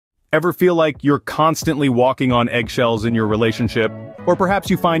Ever feel like you're constantly walking on eggshells in your relationship? Or perhaps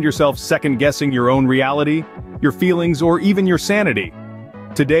you find yourself second-guessing your own reality, your feelings, or even your sanity?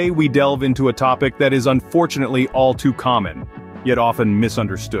 Today we delve into a topic that is unfortunately all too common, yet often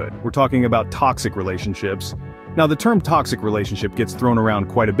misunderstood. We're talking about toxic relationships. Now, the term toxic relationship gets thrown around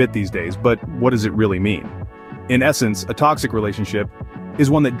quite a bit these days, but what does it really mean? In essence, a toxic relationship is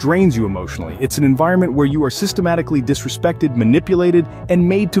one that drains you emotionally. It's an environment where you are systematically disrespected, manipulated, and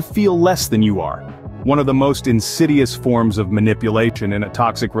made to feel less than you are. One of the most insidious forms of manipulation in a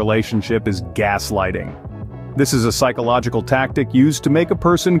toxic relationship is gaslighting. This is a psychological tactic used to make a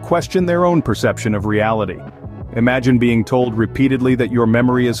person question their own perception of reality. Imagine being told repeatedly that your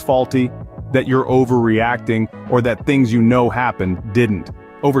memory is faulty, that you're overreacting, or that things you know happened didn't.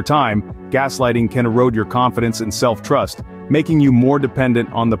 Over time, gaslighting can erode your confidence and self-trust, making you more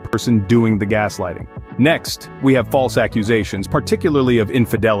dependent on the person doing the gaslighting. Next, we have false accusations, particularly of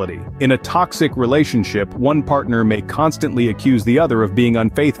infidelity. In a toxic relationship, one partner may constantly accuse the other of being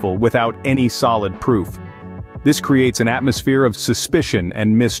unfaithful without any solid proof. This creates an atmosphere of suspicion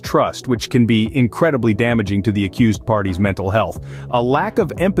and mistrust, which can be incredibly damaging to the accused party's mental health. A lack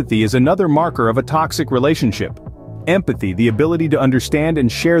of empathy is another marker of a toxic relationship. Empathy, the ability to understand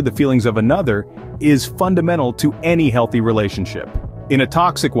and share the feelings of another, is fundamental to any healthy relationship. In a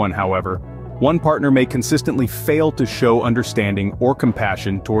toxic one, however, one partner may consistently fail to show understanding or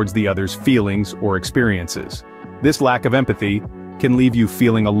compassion towards the other's feelings or experiences. This lack of empathy can leave you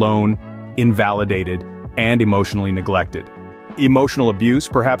feeling alone, invalidated, and emotionally neglected. Emotional abuse,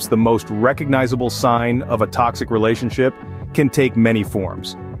 perhaps the most recognizable sign of a toxic relationship, can take many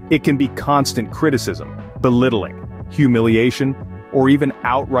forms. It can be constant criticism, belittling, humiliation, or even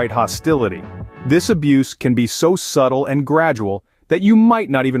outright hostility. This abuse can be so subtle and gradual that you might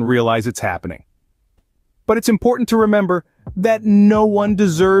not even realize it's happening. But it's important to remember that no one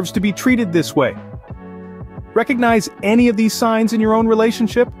deserves to be treated this way. Recognize any of these signs in your own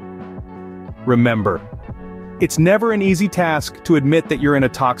relationship? Remember, it's never an easy task to admit that you're in a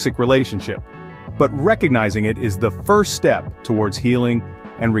toxic relationship, but recognizing it is the first step towards healing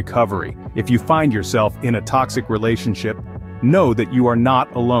and recovery. If you find yourself in a toxic relationship, know that you are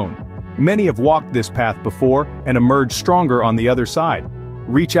not alone. Many have walked this path before and emerged stronger on the other side.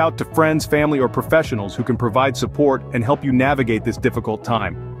 Reach out to friends, family, or professionals who can provide support and help you navigate this difficult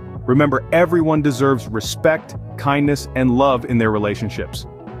time. Remember, everyone deserves respect, kindness, and love in their relationships.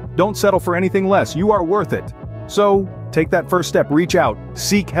 Don't settle for anything less. You are worth it. So, take that first step, reach out,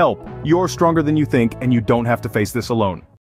 seek help. You're stronger than you think, and you don't have to face this alone.